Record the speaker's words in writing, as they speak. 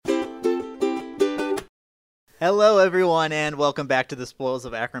Hello, everyone, and welcome back to the Spoils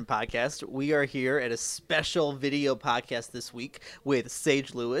of Akron podcast. We are here at a special video podcast this week with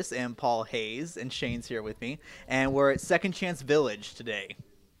Sage Lewis and Paul Hayes, and Shane's here with me. And we're at Second Chance Village today,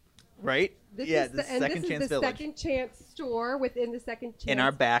 right? This yeah, is the and Second this Chance is the Village. Second Chance store within the Second Chance In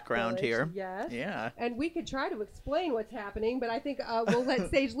our background Village. here. Yes. Yeah. And we could try to explain what's happening, but I think we'll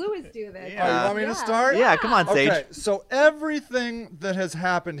let Sage Lewis do this. Yeah. Oh, you want me to start? Yeah, come on, Sage. Okay, so everything that has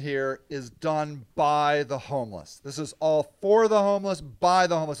happened here is done by the homeless. This is all for the homeless, by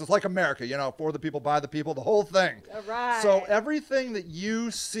the homeless. It's like America, you know, for the people, by the people, the whole thing. All right. So everything that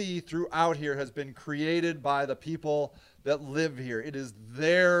you see throughout here has been created by the people that live here. It is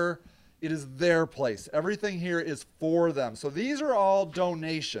their place. Everything here is for them. So these are all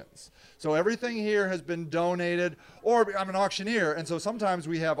donations. So everything here has been donated, or I'm an auctioneer, and so sometimes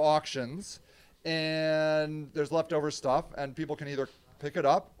we have auctions and there's leftover stuff and people can either pick it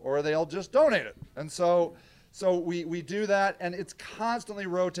up or they'll just donate it. And so we do that, and it's constantly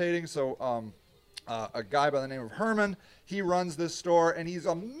rotating. So a guy by the name of Herman, he runs this store, and he's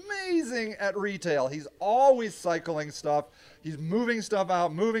amazing at retail. He's always cycling stuff. He's moving stuff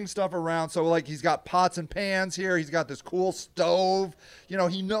out, moving stuff around. So like he's got pots and pans here. He's got this cool stove. You know,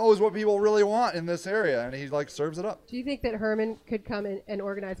 he knows what people really want in this area, and he like serves it up. Do you think that Herman could come in and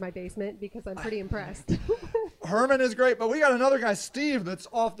organize my basement? Because I'm pretty impressed. Herman is great, but we got another guy, Steve, that's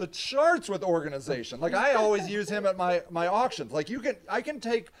off the charts with organization. Like I always use him at my auctions. Like I can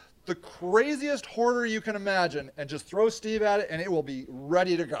take the craziest hoarder you can imagine and just throw Steve at it, and it will be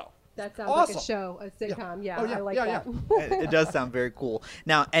ready to go. That sounds Awesome. like a show, a sitcom. Yeah, Oh, yeah, I like yeah, that. It does sound very cool.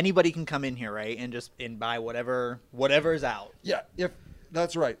 Now, anybody can come in here, right, and just buy whatever's out. Yeah, if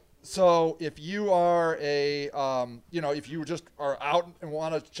that's right. So if you are if you just are out and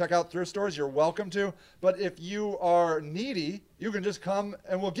want to check out thrift stores, you're welcome to. But if you are needy, you can just come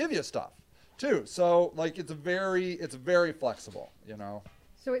and we'll give you stuff too. So like it's very flexible, you know.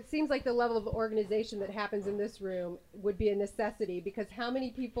 So it seems like the level of organization that happens in this room would be a necessity, because how many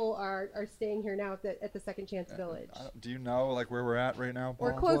people are staying here now at the Second Chance Village? Do you know like where we're at right now, Paul?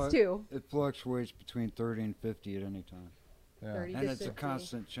 Or close to. It fluctuates between 30 and 50 at any time. Yeah. 30 And to it's a 50.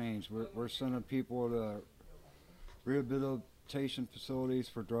 constant change. We're sending people to rehabilitation facilities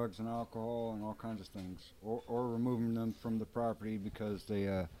for drugs and alcohol and all kinds of things, or removing them from the property because they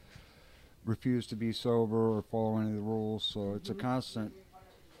refuse to be sober or follow any of the rules. So it's a constant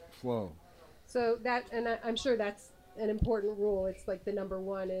flow. So that, and I'm sure that's an important rule. It's like the number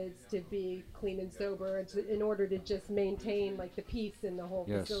one is to be clean and sober in order to just maintain like the peace in the whole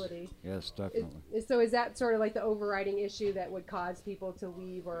Yes. facility. Yes, definitely. So is that sort of like the overriding issue that would cause people to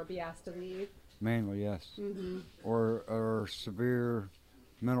leave or be asked to leave? Mainly, yes. Mm-hmm. Or severe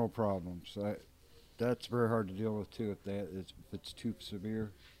mental problems. That's very hard to deal with too if it's too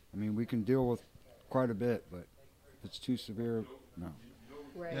severe. I mean, we can deal with quite a bit, but if it's too severe, no.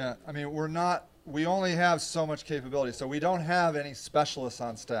 Right. Yeah, I mean, we only have so much capability, so we don't have any specialists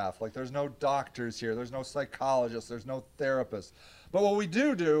on staff. Like, there's no doctors here, there's no psychologists, there's no therapists. But what we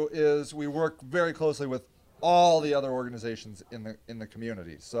do is we work very closely with all the other organizations in the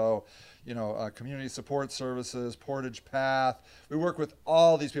community. So, you know, Community Support Services, Portage Path. We work with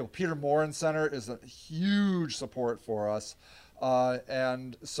all these people. Peter Morin Center is a huge support for us.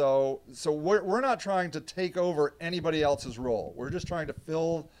 And so we're not trying to take over anybody else's role. We're just trying to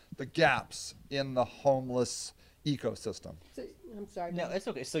fill the gaps in the homeless ecosystem. So, I'm sorry. No, it's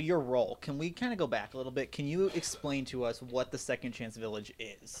okay. So your role, can we kind of go back a little bit? Can you explain to us what the Second Chance Village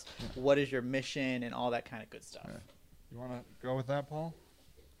is? What is your mission and all that kind of good stuff? Yeah. You want to go with that, Paul?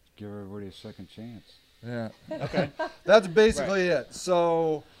 Give everybody a second chance. Yeah. Okay. That's basically it.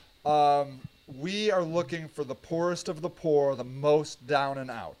 So we are looking for the poorest of the poor, the most down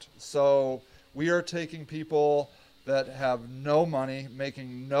and out. So we are taking people that have no money,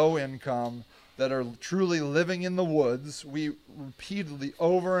 making no income, that are truly living in the woods. We repeatedly,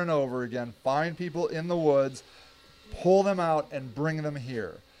 over and over again, find people in the woods, pull them out, and bring them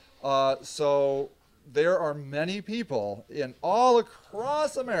here. So there are many people in all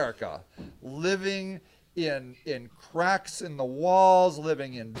across America living in cracks in the walls,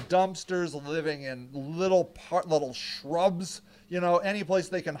 living in dumpsters, living in little shrubs, you know, any place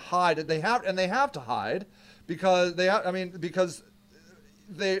they can hide. They have to hide because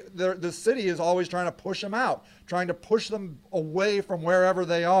the city is always trying to push them out, trying to push them away from wherever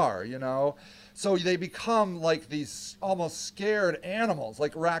they are, you know. So they become like these almost scared animals,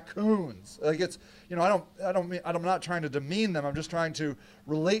 like raccoons. Like it's, you know, I'm not trying to demean them. I'm just trying to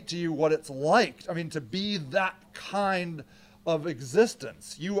relate to you what it's like. I mean, to be that kind of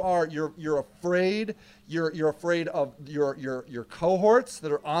existence. You're afraid. You're afraid of your cohorts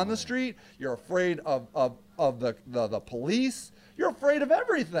that are on the street. You're afraid of the police. You're afraid of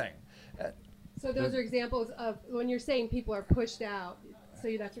everything. So those are examples of when you're saying people are pushed out. So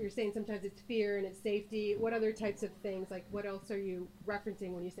that's what you're saying. Sometimes it's fear and it's safety. What other types of things? Like what else are you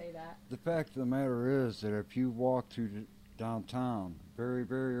referencing when you say that? The fact of the matter is that if you walk through downtown very,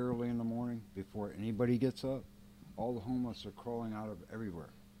 very early in the morning before anybody gets up, all the homeless are crawling out of everywhere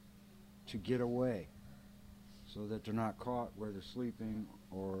to get away so that they're not caught where they're sleeping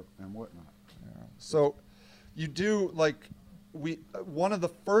and whatnot. Yeah. So you do, like, one of the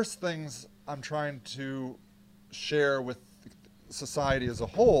first things I'm trying to share with society as a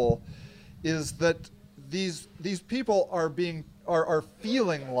whole is that these people are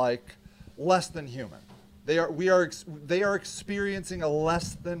feeling like less than human. They are experiencing a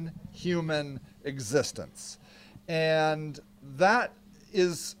less than human existence, and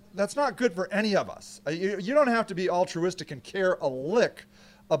that's not good for any of us. You don't have to be altruistic and care a lick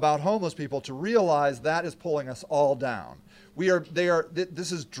about homeless people to realize that is pulling us all down.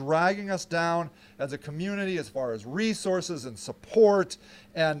 This is dragging us down as a community as far as resources and support.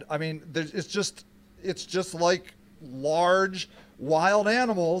 And I mean, it's just like large wild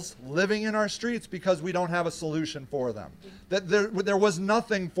animals living in our streets because we don't have a solution for them. That there was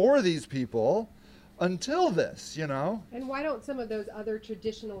nothing for these people until this, you know. And why don't some of those other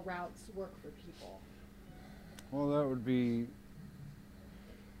traditional routes work for people? Well, that would be,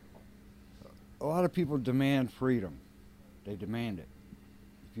 a lot of people demand freedom. They demand it.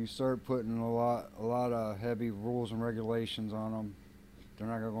 If you start putting a lot of heavy rules and regulations on them, they're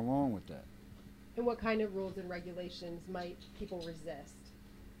not going to go along with that. And what kind of rules and regulations might people resist?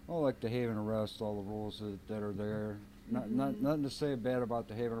 Well, like the Haven Arrest, all the rules that are there. Nothing to say bad about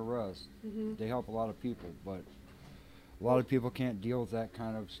the Haven Arrest. Mm-hmm. They help a lot of people, but a lot of people can't deal with that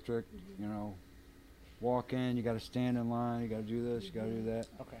kind of strict, you know, walk in, you got to stand in line, you got to do this, you got to do that.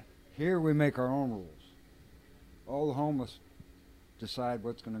 Okay. Here we make our own rules. All the homeless decide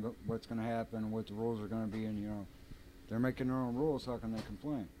what's going to happen, what the rules are going to be, and you know, they're making their own rules. How can they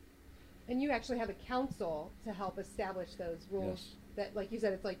complain? And you actually have a council to help establish those rules. Yes. That, like you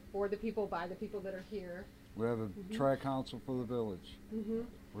said, it's like for the people, by the people that are here. We have a tri-council for the village. Mm-hmm.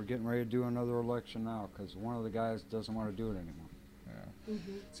 We're getting ready to do another election now because one of the guys doesn't want to do it anymore. Yeah.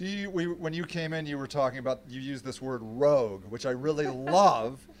 Mm-hmm. See, when you came in, you were talking about, you used this word rogue, which I really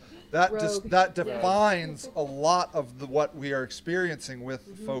love. That Rogue. that defines a lot of what we are experiencing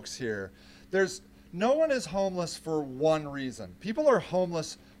with folks here. No one is homeless for one reason. People are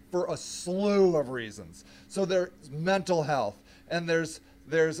homeless for a slew of reasons. So there's mental health, and there's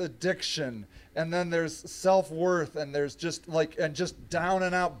addiction, and then there's self-worth, and there's just down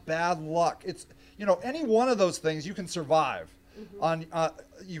and out bad luck. It's, you know, any one of those things you can survive.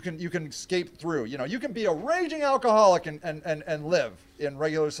 You can escape through. You know, you can be a raging alcoholic and live in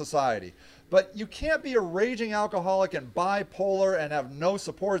regular society, but you can't be a raging alcoholic and bipolar and have no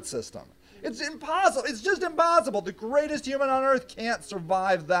support system. It's impossible. It's just impossible. The greatest human on earth can't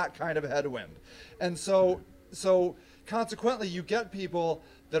survive that kind of headwind. And so consequently, you get people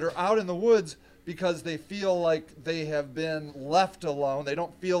that are out in the woods because they feel like they have been left alone. They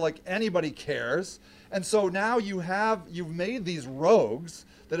don't feel like anybody cares. And so now you've made these rogues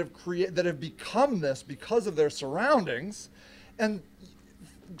that have become this because of their surroundings, and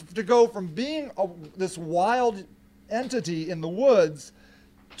to go from being this wild entity in the woods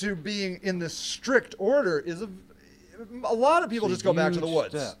to being in this strict order is a lot of people just go back to the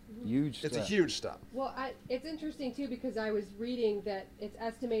woods. Huge step. It's a huge step. Well, it's interesting too because I was reading that it's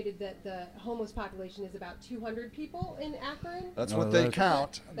estimated that the homeless population is about 200 people in Akron. That's No, what they that's-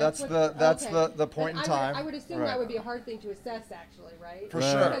 count. That's okay. the point in And time. I would assume Right. that would be a hard thing to assess, actually, right? For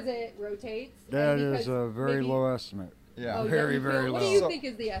sure. Because it rotates. That and is because a very maybe- low estimate. Yeah. Oh, Very, you feel- very What do low. you So- think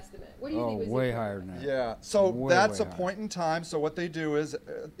is the estimate? What do you Oh, think was way the- higher than that. Yeah, so Way, that's way a higher. point in time. So what they do is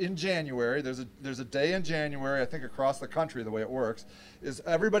in January, there's a day in January, I think across the country, the way it works, is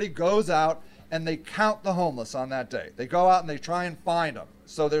everybody goes out and they count the homeless on that day. They go out and they try and find them.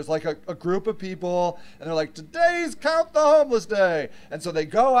 So there's like a group of people, and they're like, today's Count the Homeless Day. And so they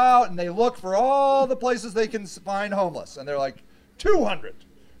go out and they look for all the places they can find homeless. And they're like, 200.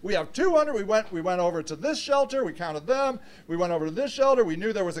 We have 200. We went over to this shelter. We counted them. We went over to this shelter. We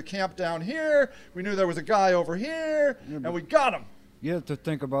knew there was a camp down here. We knew there was a guy over here, and we got him. You have to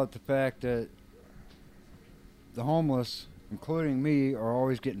think about the fact that the homeless, including me, are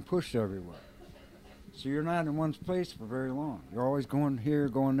always getting pushed everywhere. So you're not in one place for very long. You're always going here,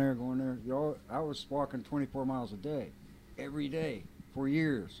 going there, going there. I was walking 24 miles a day, every day, for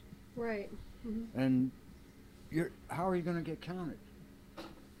years. Right. And how are you going to get counted?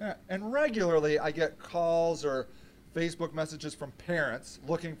 Yeah, and regularly I get calls or Facebook messages from parents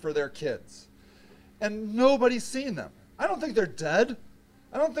looking for their kids. And nobody's seen them. I don't think they're dead.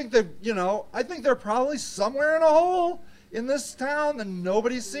 I don't think they've, I think they're probably somewhere in a hole in this town and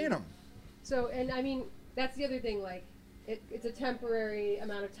nobody's seen them. So, and I mean, that's the other thing, like, it's a temporary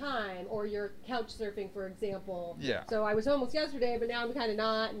amount of time, or you're couch surfing, for example. Yeah. So I was homeless yesterday, but now I'm kind of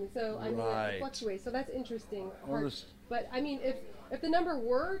not, and so I mean, Right. it fluctuates. So that's interesting. Well, this- But I mean, if the number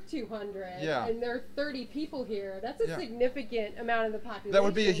were 200 Yeah. and there are 30 people here, that's a Yeah. significant amount of the population. That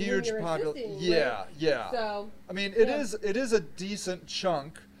would be a whom huge you're population. assisting, Yeah, right? yeah. So I mean, it Yeah. is a decent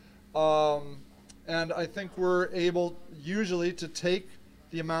chunk, and I think we're able usually to take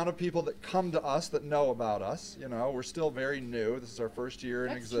the amount of people that come to us that know about us. We're still very new. This is our first year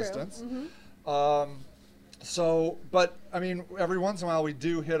in that's true. existence. Mhm. So, but I mean, every once in a while we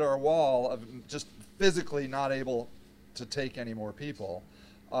do hit our wall of just physically not able to take any more people.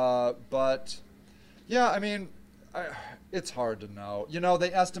 But yeah, I mean, it's hard to know.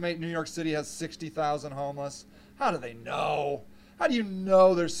 They estimate New York City has 60,000 homeless. How do they know? How do you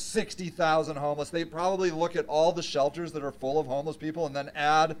know there's 60,000 homeless? They probably look at all the shelters that are full of homeless people and then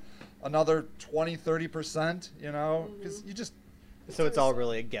add another 20, 30%, because you just, So it's all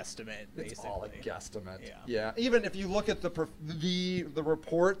really a guesstimate, basically. it's all a guesstimate. Yeah. Yeah. Even if you look at the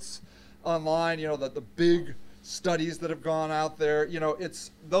reports online, the big studies that have gone out there,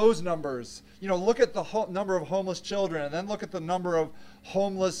 it's those numbers. Look at the number of homeless children, and then look at the number of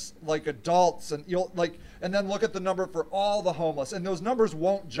homeless adults, and and then look at the number for all the homeless, and those numbers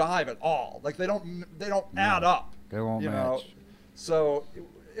won't jive at all. Like they don't add up. They won't match. So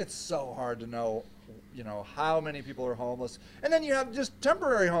it's so hard to know. How many people are homeless, and then you have just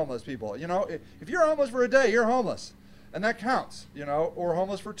temporary homeless people. If you're homeless for a day, you're homeless, and that counts. Or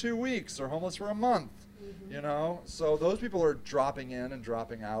homeless for 2 weeks, or homeless for a month. So those people are dropping in and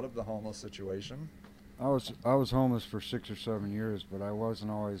dropping out of the homeless situation. I was homeless for 6 or 7 years, but I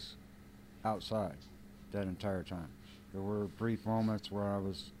wasn't always outside that entire time. There were brief moments where I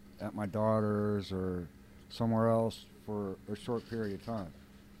was at my daughter's or somewhere else for a short period of time.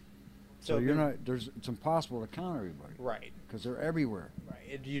 So you're not. It's impossible to count everybody. Right. Because they're everywhere.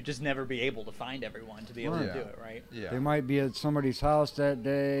 Right. You just never be able to find everyone to be able Right. to do it, right? Yeah. They might be at somebody's house that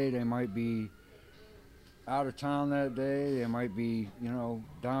day. They might be out of town that day. They might be,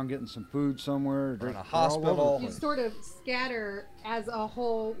 down getting some food somewhere. Or in a They're all over the hospital. You place. sort of scatter as a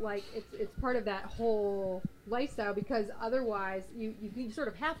whole, like it's part of that whole lifestyle, because otherwise you sort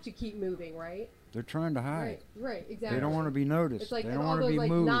of have to keep moving, right? They're trying to hide. Right, exactly. They don't want to be noticed. It's like they don't all want to those be like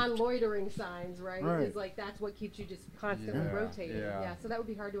moved. non-loitering signs, right? Right. Is like that's what keeps you just constantly Yeah, rotating. yeah. So that would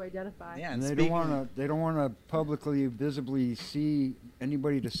be hard to identify. Yeah, And and they speaking, don't want to. They don't want to publicly, visibly see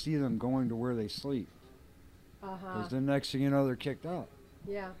anybody to see them going to where they sleep. Because the next thing you know, they're kicked out.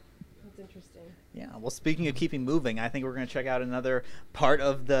 Yeah, that's interesting. Yeah, well, speaking of keeping moving, I think we're going to check out another part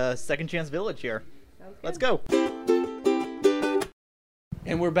of the Second Chance Village here. Sounds Let's good. go.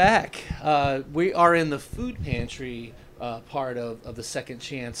 And we're back. We are in the food pantry part of the Second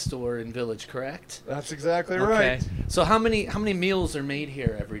Chance store in Village, correct? That's exactly right. So how many meals are made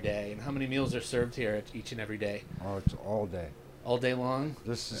here every day, and how many meals are served here each and every day? Oh, it's all day. All day long?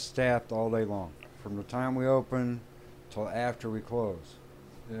 This is staffed all day long, from the time we open till after we close.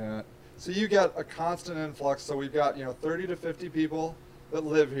 Yeah. So you get a constant influx. So we've got 30 to 50 people that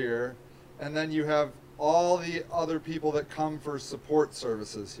live here, and then you have all the other people that come for support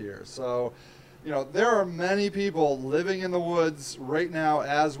services here. So, there are many people living in the woods right now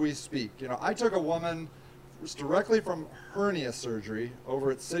as we speak. I took a woman just directly from hernia surgery over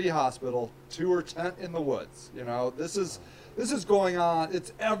at City Hospital to her tent in the woods. This is going on.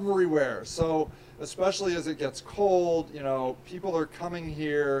 It's everywhere. So especially as it gets cold, people are coming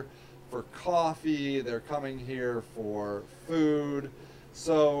here for coffee. They're coming here for food.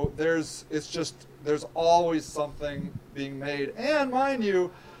 So there's always something being made. And mind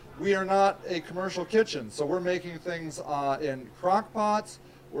you, we are not a commercial kitchen. So we're making things in crock pots.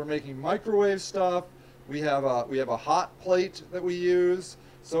 We're making microwave stuff. We have a hot plate that we use.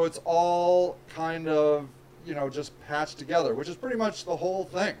 So it's all kind of, just patched together, which is pretty much the whole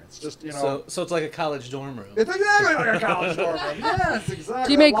thing. It's just, So it's like a college dorm room. it's exactly like a college dorm room. Yes, exactly.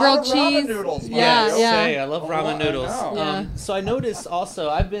 Do you make A lot grilled of ramen cheese? noodles. Yeah, Mario. yeah. Say, I love Oh, ramen I noodles. know. Yeah. So I noticed also,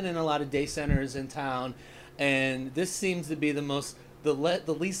 I've been in a lot of day centers in town, and this seems to be the most the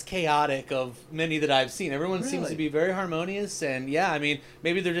least chaotic of many that I've seen. Everyone seems to Really? be very harmonious, and yeah, I mean,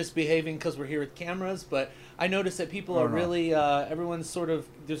 maybe they're just behaving because we're here with cameras, but I noticed that people are no. really, everyone's sort of,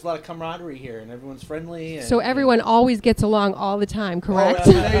 there's a lot of camaraderie here, and everyone's friendly. And, So everyone always gets along all the time, Oh, correct? it's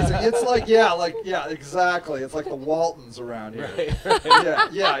amazing. It's like yeah, exactly. It's like the Waltons around here.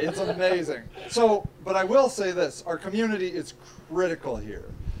 Right. Yeah, it's amazing. So, but I will say this: our community is critical here.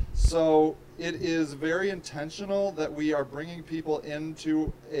 So it is very intentional that we are bringing people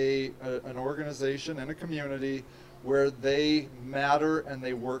into an organization and a community where they matter and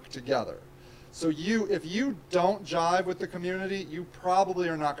they work together. So if you don't jive with the community, you probably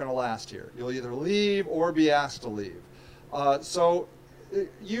are not going to last here. You'll either leave or be asked to leave. What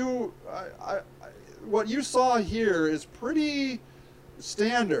you saw here is pretty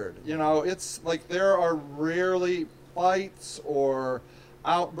standard. You know, it's like there are rarely fights or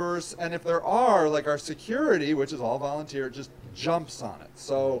outbursts, and if there are, like our security, which is all volunteer, just jumps on it.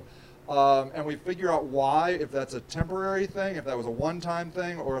 So, and we figure out why, if that's a temporary thing, if that was a one-time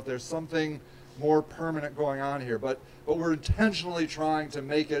thing, or if there's something more permanent going on here. But we're intentionally trying to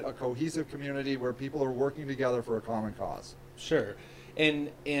make it a cohesive community where people are working together for a common cause. Sure, and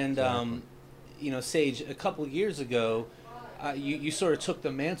you know, Sage, a couple years ago, you sort of took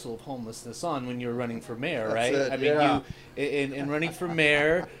the mantle of homelessness on when you were running for mayor, That's right? it, I mean, yeah. in running for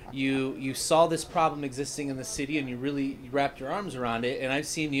mayor, you saw this problem existing in the city, and you really wrapped your arms around it. And I've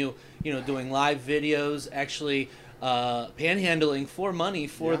seen you know, doing live videos, actually panhandling for money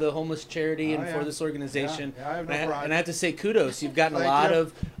for Yeah. the homeless charity and Oh, for yeah. this organization. Yeah, I have no and, pride. and I have to say kudos. You've gotten Thank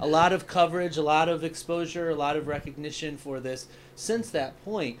a lot of coverage, a lot of exposure, a lot of recognition for this since that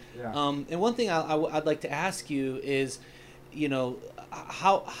point. Yeah. And one thing I'd like to ask you is, you know,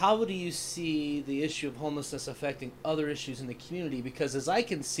 how do you see the issue of homelessness affecting other issues in the community? Because as I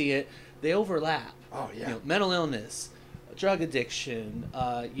can see it, they overlap. Oh, yeah. You know, mental illness, drug addiction,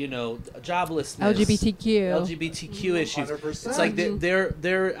 you know, joblessness, LGBTQ. LGBTQ issues. 100%. It's like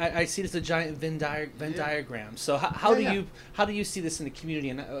I see it as a giant Venn diagram. So how do you see this in the community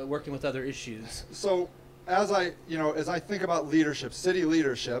and working with other issues? So as I think about leadership, city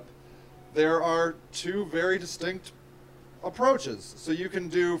leadership, there are two very distinct approaches. So you can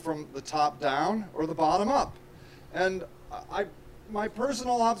do from the top down or the bottom up. And my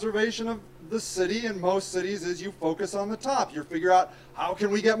personal observation of the city and most cities is you focus on the top. You figure out, how can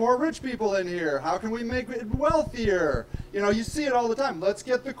we get more rich people in here? How can we make it wealthier? You know, you see it all the time. Let's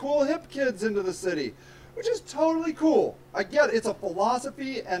get the cool hip kids into the city, which is totally cool. I get it. It's a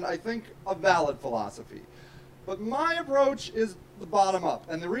philosophy, and I think a valid philosophy. But my approach is the bottom up.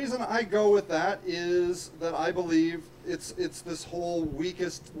 And the reason I go with that is that I believe it's this whole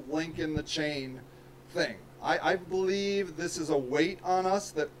weakest link in the chain thing. I believe this is a weight on us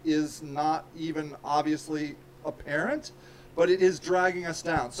that is not even obviously apparent, but it is dragging us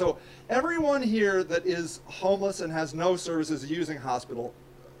down. So everyone here that is homeless and has no services is using hospital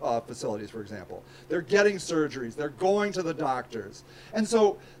facilities, for example. They're getting surgeries. They're going to the doctors. And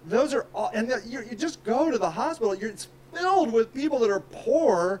so those are all, and you just go to the hospital, it's filled with people that are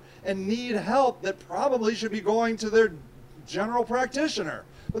poor and need help that probably should be going to their general practitioner.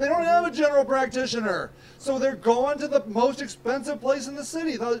 But they don't have a general practitioner. So they're going to the most expensive place in the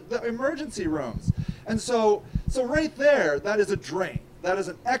city, the emergency rooms. And so right there, that is a drain. That is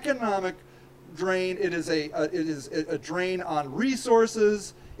an economic drain. It is a drain on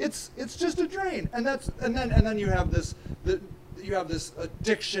resources. It's just a drain. And then you have this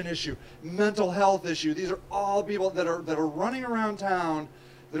addiction issue, mental health issue. These are all people that are running around town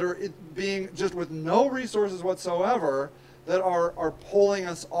that are being just with no resources whatsoever, that are pulling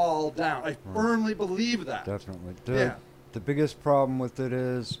us all down. I firmly believe that. Definitely. Yeah. The biggest problem with it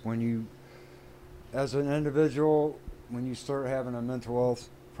is when you, as an individual, when you start having a mental health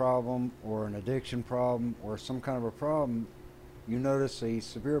problem or an addiction problem or some kind of a problem, you notice a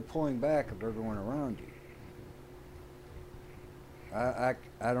severe pulling back of everyone around you. I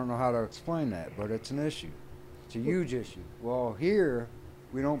don't know how to explain that, but it's an issue. It's a huge issue. Well, here,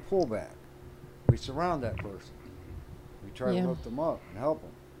 we don't pull back. We surround that person. We try Yeah. to lift them up and help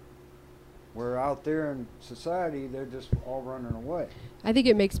them. Where out there in society, they're just all running away. I think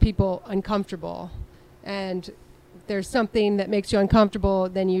it makes people uncomfortable, and if there's something that makes you uncomfortable,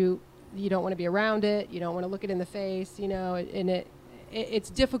 then you don't want to be around it. You don't want to look it in the face, you know. And it's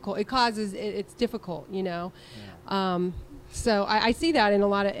difficult. It's difficult, you know. Yeah. So I see that in a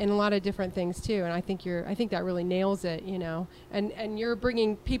lot of different things too, and I think that really nails it, you know. And you're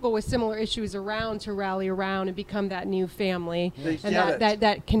bringing people with similar issues around to rally around and become that new family, They and get it.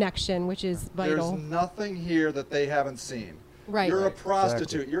 that connection, which is vital. There's nothing here that they haven't seen. Right. You're a Right.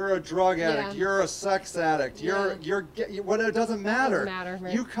 prostitute. You're a drug addict. Yeah. You're a sex addict. You're what? It doesn't matter. Doesn't matter,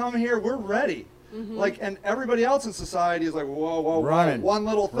 right. You come here, we're ready. Like, and everybody else in society is like, whoa, Running. one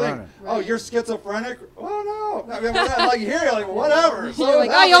little thing. Running. Oh, Right. you're schizophrenic? Oh no. I mean, like here, you're like whatever. So You're like,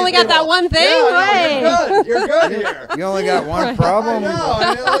 is oh, you only got people. that one thing? Yeah, no, Right. you're good here. You only got one Right. problem. I know.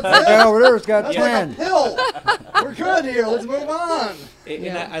 I mean, That that's guy it. over there's got That's 10. like a pill. We're good here. Let's move on. And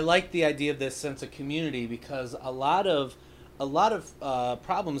Yeah. I like the idea of this sense of community because a lot of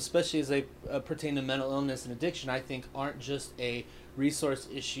problems, especially as they pertain to mental illness and addiction, I think aren't just a resource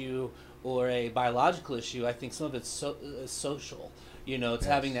issue or a biological issue. I think some of it's social. You know, it's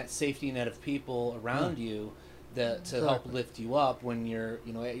Yes. having that safety net of people around you that to help Exactly. lift you up when you're,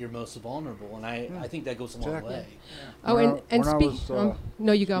 you know, at your most vulnerable. And I think that goes a long Exactly. way. Oh, When and I speak. was,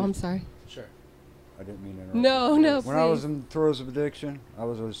 No, you go. I'm sorry. Sure. I didn't mean to interrupt. No, no, When I was please. in the throes of addiction, I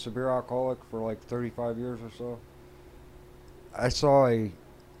was a severe alcoholic for like 35 years or so. I saw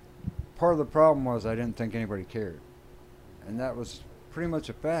part of the problem was I didn't think anybody cared. And that was pretty much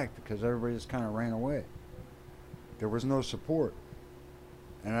a fact because everybody just kind of ran away. There was no support.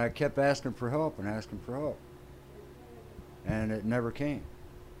 And I kept asking for help and asking for help. And it never came.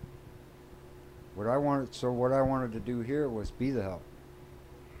 What I wanted to do here was be the help.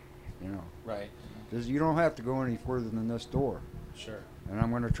 You know, Right. you don't have to go any further than this door. Sure. And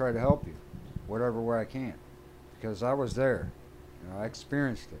I'm going to try to help you, whatever way I can, because I was there. You know, I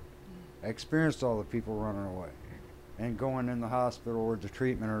experienced it. I experienced all the people running away, and going in the hospital or the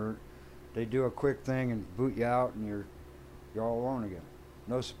treatment, or they do a quick thing and boot you out, and you're all alone again.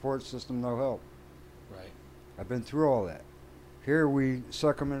 No support system, no help. Right. I've been through all that. Here we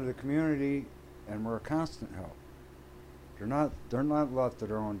suck them into the community, and we're a constant help. They're not left to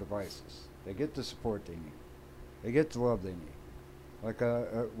their own devices. They get the support they need. They get the love they need. Like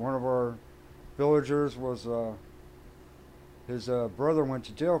one of our villagers was, his brother went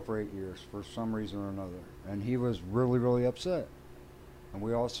to jail for 8 years for some reason or another, and he was really, really upset. And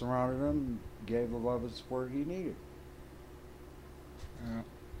we all surrounded him, and gave the love and support he needed.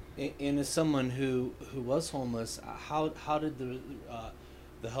 And as someone who was homeless, how did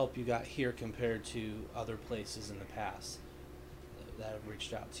the help you got here compared to other places in the past that have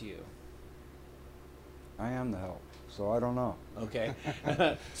reached out to you? I am the help, so I don't know. Okay.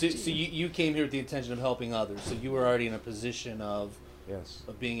 so you came here with the intention of helping others, so you were already in a position of Yes.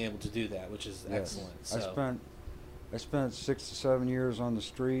 being able to do that, which is Yes. excellent. So. I spent 6 to 7 years on the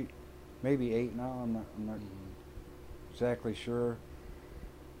street, maybe 8 now. I'm not exactly sure.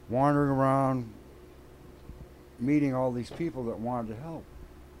 Wandering around, meeting all these people that wanted to help,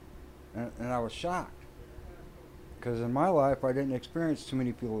 and I was shocked because in my life I didn't experience too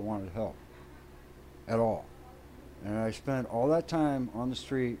many people that wanted to help at all. And I spent all that time on the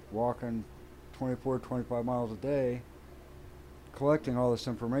street walking 24, 25 miles a day collecting all this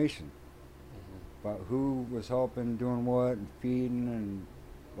information about who was helping, doing what, and feeding, and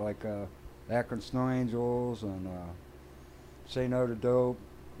like Akron Snow Angels and Say No to Dope,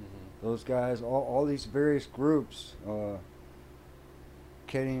 those guys, all these various groups,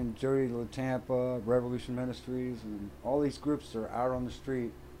 Kenny and Jody LaTampa, Revolution Ministries, and all these groups are out on the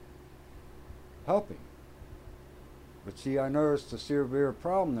street helping. But see, I noticed a severe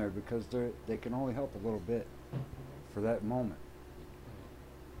problem there because they can only help a little bit for that moment.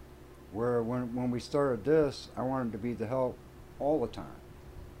 Where when we started this, I wanted to be the help all the time.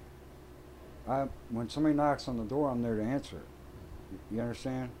 When somebody knocks on the door, I'm there to answer it. You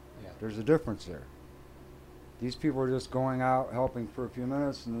understand? Yeah. There's a difference there. These people are just going out, helping for a few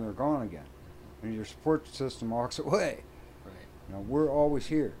minutes, and then they're gone again. And your support system walks away. Right. You know, we're always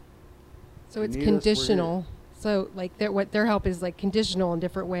here. So You it's need us, we're here. conditional. So like what their help is like conditional in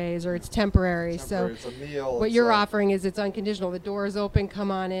different ways, or it's temporary. Temporary, So it's a meal. what it's you're a- offering is it's unconditional. The door is open, come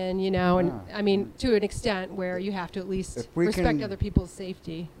on in, you know. And Yeah. I mean, to an extent where you have to at least If we respect can- other people's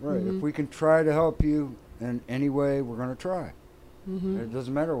safety. Right. Mhm. If we can try to help you in any way, we're going to try. Mhm. It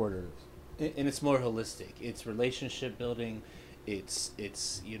doesn't matter what it is. And it's more holistic. It's relationship building. It's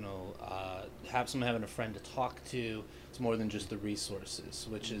you know, have someone having a friend to talk to. It's more than just the resources,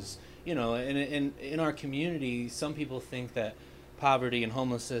 which is, you know, and in our community, some people think that poverty and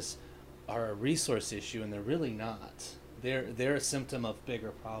homelessness are a resource issue, and they're really not. They're a symptom of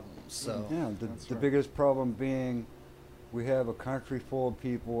bigger problems. So Yeah, That's the right. biggest problem being we have a country full of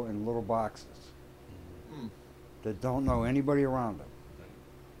people in little boxes Mm. that don't know anybody around them.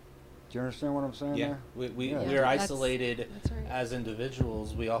 Do you understand what I'm saying yeah, there? we Yeah. we're That's- isolated that's right. as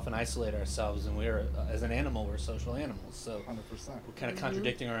individuals. We often isolate ourselves, and we're as an animal, we're social animals. So 100%. we're kind of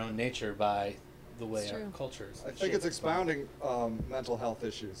contradicting our own nature by the way It's our true. culture is. I think shaped. it's expounding mental health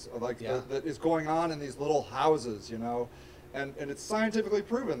issues, like Yeah. that is going on in these little houses, you know, And it's scientifically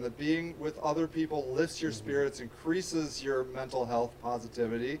proven that being with other people lifts your spirits, increases your mental health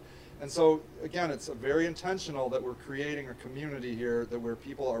positivity. And so, again, it's very intentional that we're creating a community here where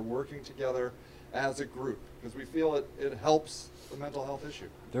people are working together as a group, because we feel it helps the mental health issue.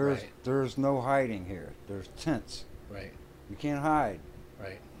 There's no hiding here. There's tents. Right. You can't hide.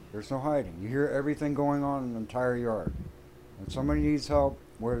 Right. There's no hiding. You hear everything going on in the entire yard. When somebody needs help,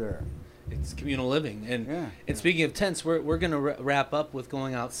 we're there. It's communal living. And Yeah. and speaking of tents, we're going to wrap up with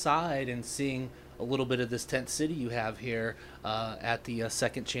going outside and seeing a little bit of this tent city you have here at the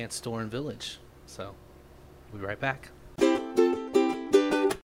Second Chance store and Village. So we'll be right back.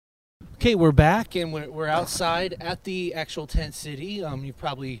 Okay, we're back, and we're outside at the actual tent city. You've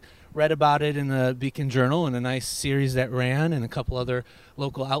probably read about it in the Beacon Journal and a nice series that ran, and a couple other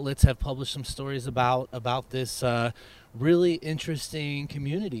local outlets have published some stories about this really interesting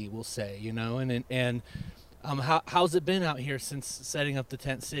community, we'll say, you know. And how's it been out here since setting up the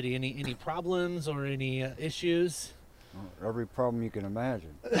tent city? Any problems or any issues? Every problem you can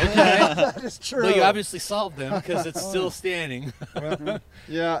imagine. That is true. Well, you obviously solved them because it's still standing.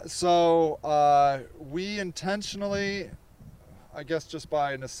 Yeah, so we intentionally, I guess just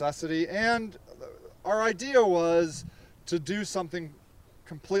by necessity, and our idea was to do something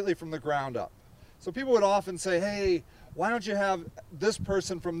completely from the ground up. So people would often say, hey, why don't you have this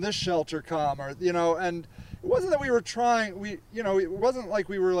person from this shelter come, or, you know, and it wasn't that we were trying, it wasn't like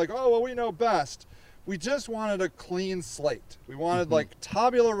we were like, oh, well, we know best. We just wanted a clean slate. We wanted like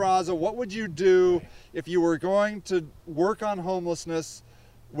tabula rasa. What would you do if you were going to work on homelessness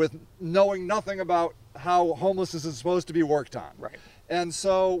with knowing nothing about how homelessness is supposed to be worked on? Right. And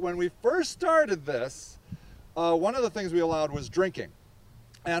so when we first started this, one of the things we allowed was drinking.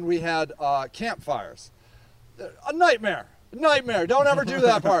 And we had campfires. A nightmare. Nightmare. Don't ever do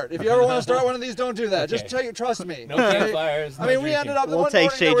that part. If you ever want to start one of these, don't do that. Okay. Just trust me. No campfires. I mean, we ended up. We'll one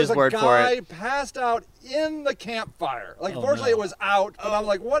take morning, there was Sage's a word for guy it. passed out in the campfire. Like, Oh, fortunately, no. it was out. But I'm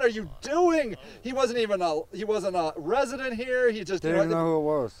like, what are you doing? He wasn't a resident here. He just Didn't know who it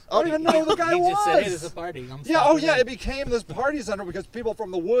was. I don't even know who the guy He was. just said, hey, there's a party. I'm Yeah, stopping yeah, in. it became this party center because people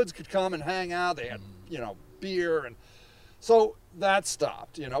from the woods could come and hang out. They had, beer, and so that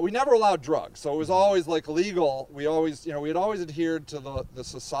stopped. We never allowed drugs, so it was always like legal. We always, we had always adhered to the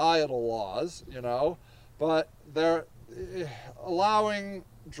societal laws, but allowing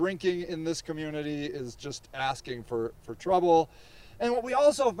drinking in this community is just asking for trouble. And what we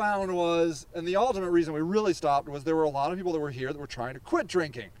also found was, and the ultimate reason we really stopped, was there were a lot of people that were here that were trying to quit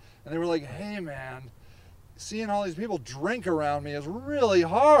drinking. And they were like, hey man, seeing all these people drink around me is really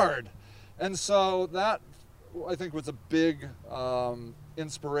hard. And so that, I think, was a big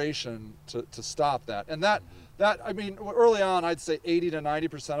inspiration to stop that. And that, I mean, early on, I'd say 80 to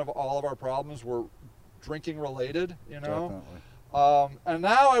 90% of all of our problems were drinking related, Definitely. And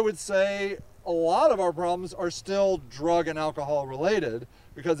now I would say a lot of our problems are still drug and alcohol related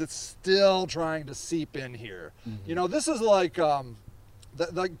because it's still trying to seep in here. This is like,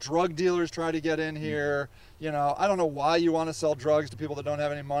 like drug dealers try to get in here. I don't know why you want to sell drugs to people that don't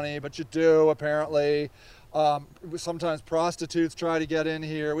have any money, but you do apparently. Sometimes prostitutes try to get in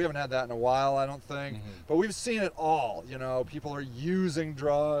here. We haven't had that in a while, I don't think, but we've seen it all. People are using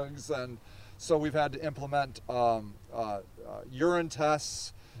drugs, and so we've had to implement urine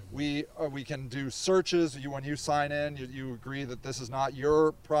tests. We can do searches. When you sign in, you agree that this is not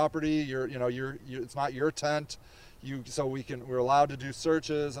your property. It's not your tent. We're allowed to do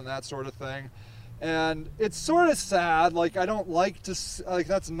searches and that sort of thing. And it's sort of sad. Like, I don't like to, like,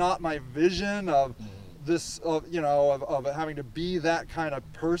 that's not my vision of this, of having to be that kind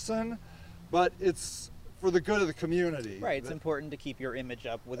of person, but it's for the good of the community. Right, it's important to keep your image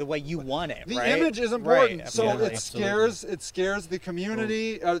up with the way you want it, The right? image is important, Right, so absolutely. it scares the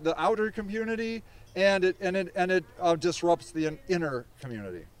community, the outer community, and it disrupts the inner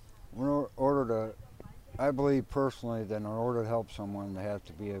community. I believe personally that in order to help someone, they have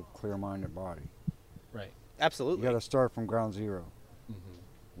to be a clear-minded body. Right. Absolutely. You got to start from ground zero,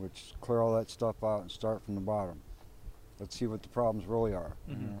 which clear all that stuff out and start from the bottom. Let's see what the problems really are.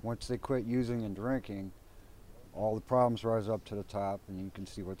 Once they quit using and drinking, all the problems rise up to the top, and you can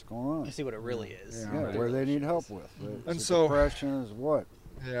see what's going on. You see what it really is. Yeah. Yeah, where they need help with. And It's so- depression is what?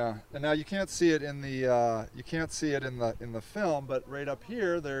 Yeah, and now you can't see it in the in the film, but right up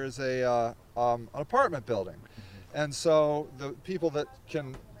here there's an apartment building, and so the people that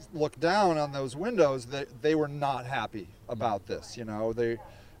can look down on those windows, they were not happy about this. They,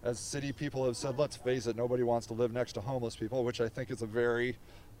 as city people have said, let's face it, nobody wants to live next to homeless people, which I think is a very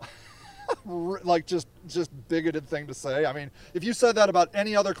like just bigoted thing to say. I mean, if you said that about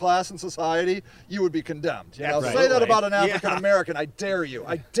any other class in society, you would be condemned. You know, say that about an African American. I dare you.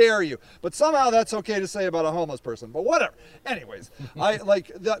 I dare you. But somehow that's okay to say about a homeless person. But whatever. Anyways, I like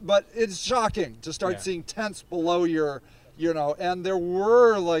that. But it's shocking to start seeing tents below your. You know, and there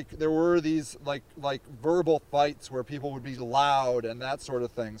were these like verbal fights where people would be loud and that sort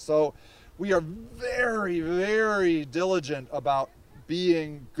of thing. So we are very, very diligent about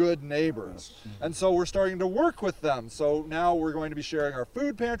being good neighbors. And so we're starting to work with them. So now we're going to be sharing our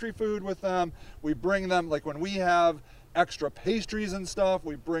food pantry food with them. We bring them, like when we have extra pastries and stuff,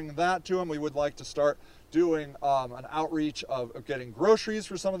 we bring that to them. We would like to start doing an outreach of getting groceries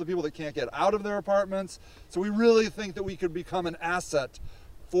for some of the people that can't get out of their apartments. So we really think that we could become an asset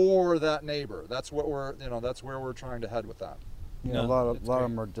for that neighbor. That's what we're, that's where we're trying to head with that. You know, a lot of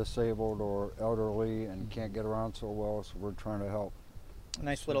them are disabled or elderly and can't get around so well, so we're trying to help. A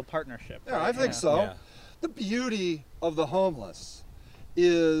nice little partnership. Yeah, right? I think so. Yeah. The beauty of the homeless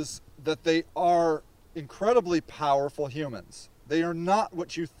is that they are incredibly powerful humans. They are not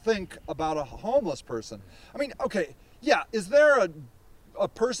what you think about a homeless person. I mean, okay, yeah, is there a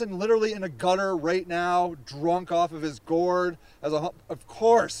person literally in a gutter right now, drunk off of his gourd? Of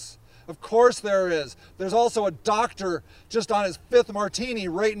course. Of course there is. There's also a doctor just on his 5th martini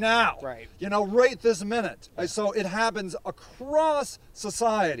right now. Right. You know, right this minute. So it happens across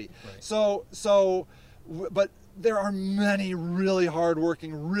society. Right. But there are many really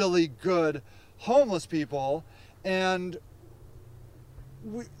hardworking, really good homeless people, and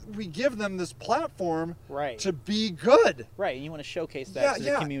we give them this platform to be good. Right, and you want to showcase that to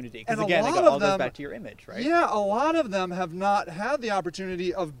the community. Because And again, a it lot all of goes them, back to your image, right? Yeah, a lot of them have not had the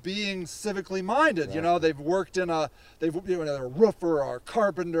opportunity of being civically minded. Right. You know, they've worked in they're a roofer or a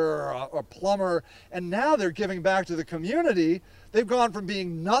carpenter or a plumber, and now they're giving back to the community. They've gone from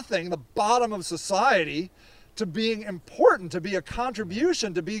being nothing, the bottom of society, to being important, to be a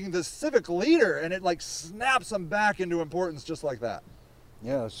contribution, to being the civic leader, and it like snaps them back into importance just like that.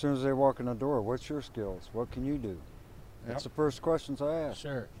 Yeah, as soon as they walk in the door, what's your skills? What can you do? That's the first questions I ask.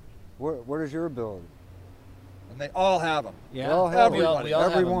 Sure. What is your ability? And they all have them. Yeah, They all have we all have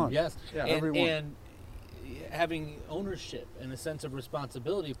them, everyone. yes. Yeah, everyone. And having ownership and a sense of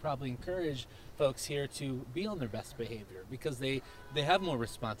responsibility probably encourage folks here to be on their best behavior because they have more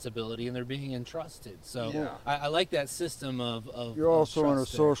responsibility and they're being entrusted. So Yeah. I like that system of You're also in a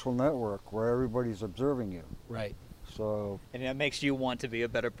trust there. social network where everybody's observing you. Right. So And it makes you want to be a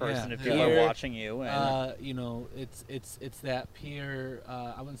better person Yeah. if people Peer, are watching you. And you know, it's that peer.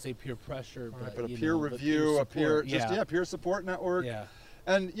 I wouldn't say peer pressure, Right, but a you peer know, but review, a peer, support. peer support network. Yeah.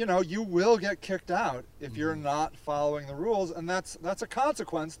 And you know, you will get kicked out if you're not following the rules, and that's a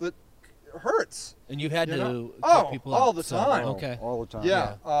consequence that hurts. And you've had You to know? kick Oh, people all out, the so- time. Okay. all the time.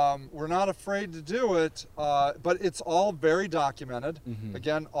 Yeah, we're not afraid to do it, but it's all very documented. Mhm.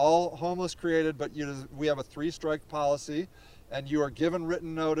 Again, all homeless created, but we have a 3-strike policy, and you are given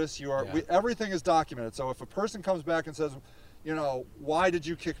written notice. Everything is documented. So if a person comes back and says, you know, why did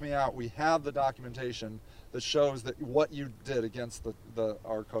you kick me out? We have the documentation that shows that what you did against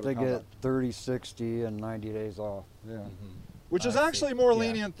our code They of conduct. get 30, 60, and 90 days off. Yeah. Mhm. Which is I see. actually more Yeah.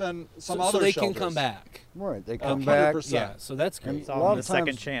 lenient than some So other they shelters. can come back. Right. They come back. 100%. Yeah, so that's great. it's a all lot in the of second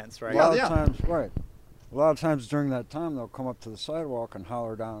times- chance, A right? lot Yeah. of times, right. A lot of times during that time, they'll come up to the sidewalk and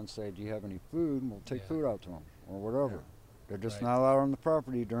holler down and say, "Do you have any food?" And we'll take Yeah. food out to them or whatever. Yeah. They're just Right. not allowed on the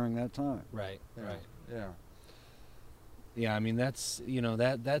property during that time. Right, Yeah. right. Yeah. Yeah, I mean that's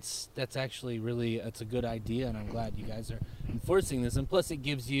that's actually really it's a good idea, and I'm glad you guys are enforcing this. And plus, it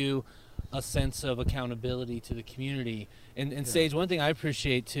gives you a sense of accountability to the community. And Sage, one thing I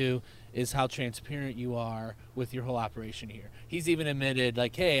appreciate too is how transparent you are with your whole operation here. He's even admitted,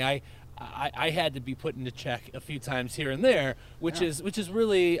 like, hey, I had to be put into check a few times here and there, which is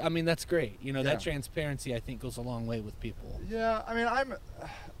really, I mean, that's great. You know, that transparency I think goes a long way with people. Yeah, I mean,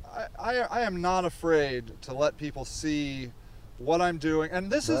 I am not afraid to let people see what I'm doing,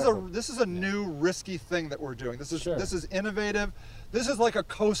 and this is a new risky thing that we're doing. This is innovative. This is like a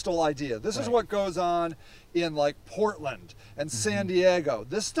coastal idea. This is what goes on in like Portland and San Diego.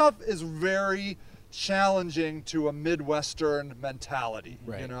 This stuff is very challenging to a Midwestern mentality,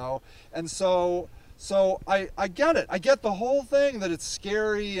 you know, and so I get it. I get the whole thing that it's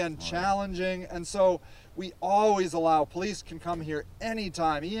scary and challenging, and so we always allow police can come here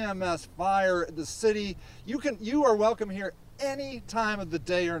anytime. EMS, fire, the city. You are welcome here any time of the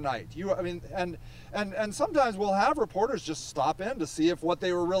day or night. I mean, and sometimes we'll have reporters just stop in to see if what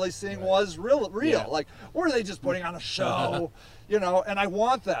they were really seeing was real. Yeah. Like, were they just putting on a show? You know, and I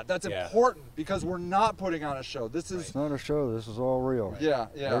want that. That's important because we're not putting on a show. This is It's not a show. This is all real. yeah.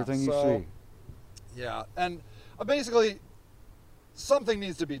 Everything you So, see. yeah, and basically, something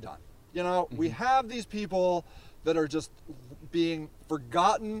needs to be done. You know, we have these people that are just being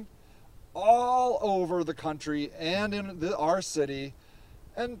forgotten all over the country and in our city,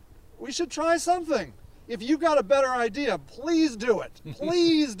 and we should try something. If you've got a better idea, please do it.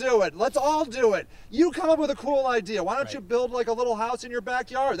 Please do it. Let's all do it. You come up with a cool idea. Why don't you build like a little house in your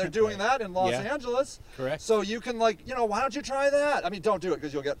backyard? They're doing that in Los Angeles. Correct. So you can, like, you know, why don't you try that? I mean, don't do it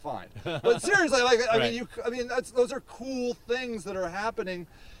because you'll get fined. But seriously, like, I mean, those are cool things that are happening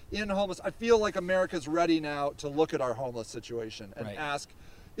in homeless. I feel like America's ready now to look at our homeless situation and ask,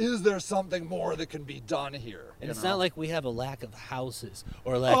 is there something more that can be done here? And you it's know? not like we have a lack of houses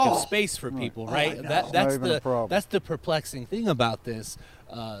or a lack of space for people, right? I know. That's Not even a the problem. that's the perplexing thing about this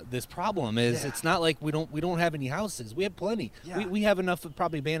this problem is it's not like we don't have any houses. We have plenty. Yeah. We have enough of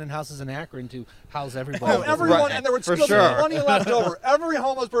probably abandoned houses in Akron to house everybody. Oh, everyone, Right. and there would For still sure. be plenty left over. Every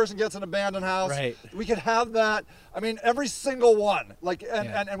homeless person gets an abandoned house. Right. We could have that. I mean, every single one. Like,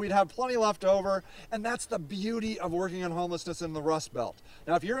 and we'd have plenty left over. And that's the beauty of working in homelessness in the Rust Belt.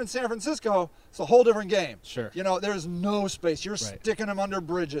 Now, if you're in San Francisco, it's a whole different game. Sure. You know, there's no space. You're sticking them under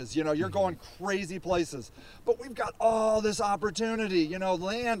bridges. You know, you're going crazy places. But we've got all this opportunity. You know,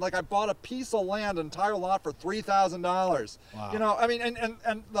 land. Like, I bought a piece of land, an entire lot for $3,000. Wow. You know, I mean,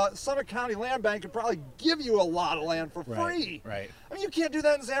 and the Summit County Land Bank could probably give you a lot of land for free. Right. I mean, you can't do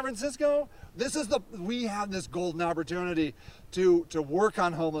that in San Francisco. We have this golden opportunity to work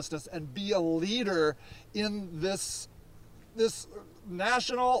on homelessness and be a leader in this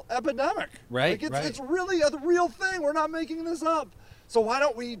national epidemic. Right, Like, right. it's really a real thing. We're not making this up. So why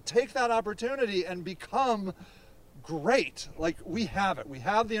don't we take that opportunity and become great? Like, we have it. We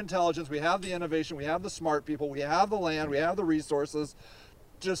have the intelligence, we have the innovation, we have the smart people, we have the land, we have the resources.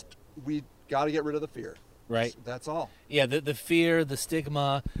 Just, we got to get rid of the fear. Right. That's all. Yeah, the fear, the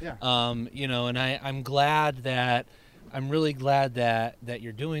stigma. Yeah. You know, and I'm really glad that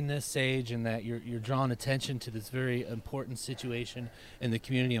you're doing this, Sage, and that you're drawing attention to this very important situation in the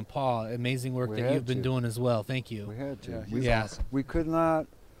community. And Paul, amazing work We that had you've been to. doing as well. Thank you. We had to. Yeah, we, he's awesome. we could not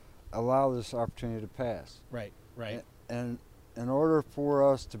allow this opportunity to pass. Right. And in order for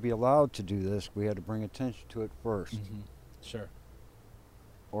us to be allowed to do this, we had to bring attention to it first, Sure.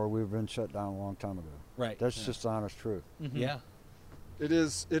 or we've been shut down a long time ago. Right. That's just the honest truth. Yeah. It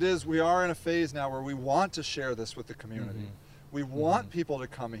is. We are in a phase now where we want to share this with the community. We want people to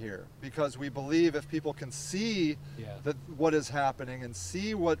come here because we believe if people can see that what is happening and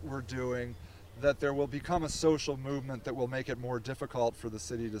see what we're doing, that there will become a social movement that will make it more difficult for the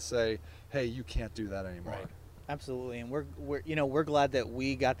city to say, hey, you can't do that anymore. Right. Absolutely, and we're glad that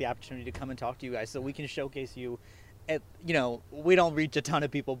we got the opportunity to come and talk to you guys, so we can showcase you. We don't reach a ton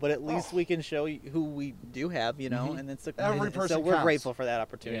of people, but at least we can show you who we do have, and it's Every person so we're counts. grateful for that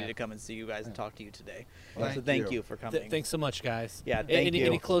opportunity to come and see you guys and talk to you today. So thank you for coming. Thanks so much, guys. Yeah, thank you.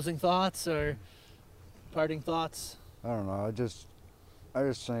 Any closing thoughts or parting thoughts? I don't know. I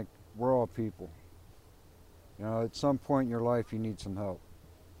just think we're all people. You know, at some point in your life, you need some help.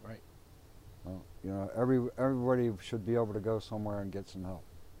 Right. Well, you know, everybody should be able to go somewhere and get some help.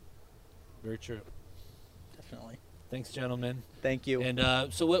 Very true. Definitely. Thanks, gentlemen. Thank you.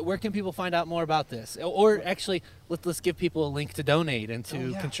 And so where can people find out more about this? Or actually, let's give people a link to donate and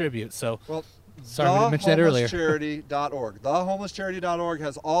to contribute. So, Well, sorry, we didn't mention that earlier. TheHomelessCharity.org. TheHomelessCharity.org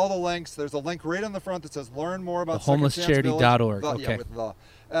has all the links. There's a link right on the front that says learn more about Second Chance Village. TheHomelessCharity.org. Yeah, Okay. with the.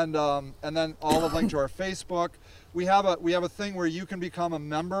 And then all the link to our Facebook. We have a thing where you can become a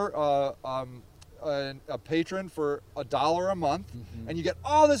member, a patron for $1 a month, and you get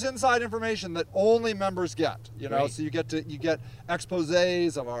all this inside information that only members get. You know, Great. so you get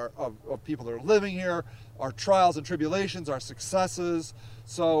exposés of people that are living here, our trials and tribulations, our successes.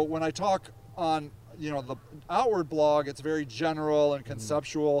 So when I talk on the outward blog, it's very general and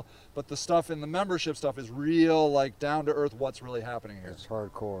conceptual, but the stuff in the membership stuff is real, like down to earth, what's really happening here. It's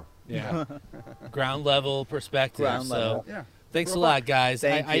hardcore. Yeah. Ground level perspective. Ground level. Yeah. Thanks a lot, guys.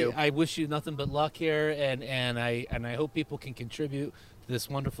 Thank you. I wish you nothing but luck here, and I hope people can contribute to this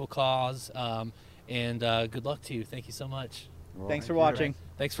wonderful cause. And good luck to you. Thank you so much. Well, Thanks for thank you. watching.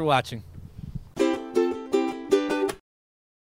 Thanks for watching.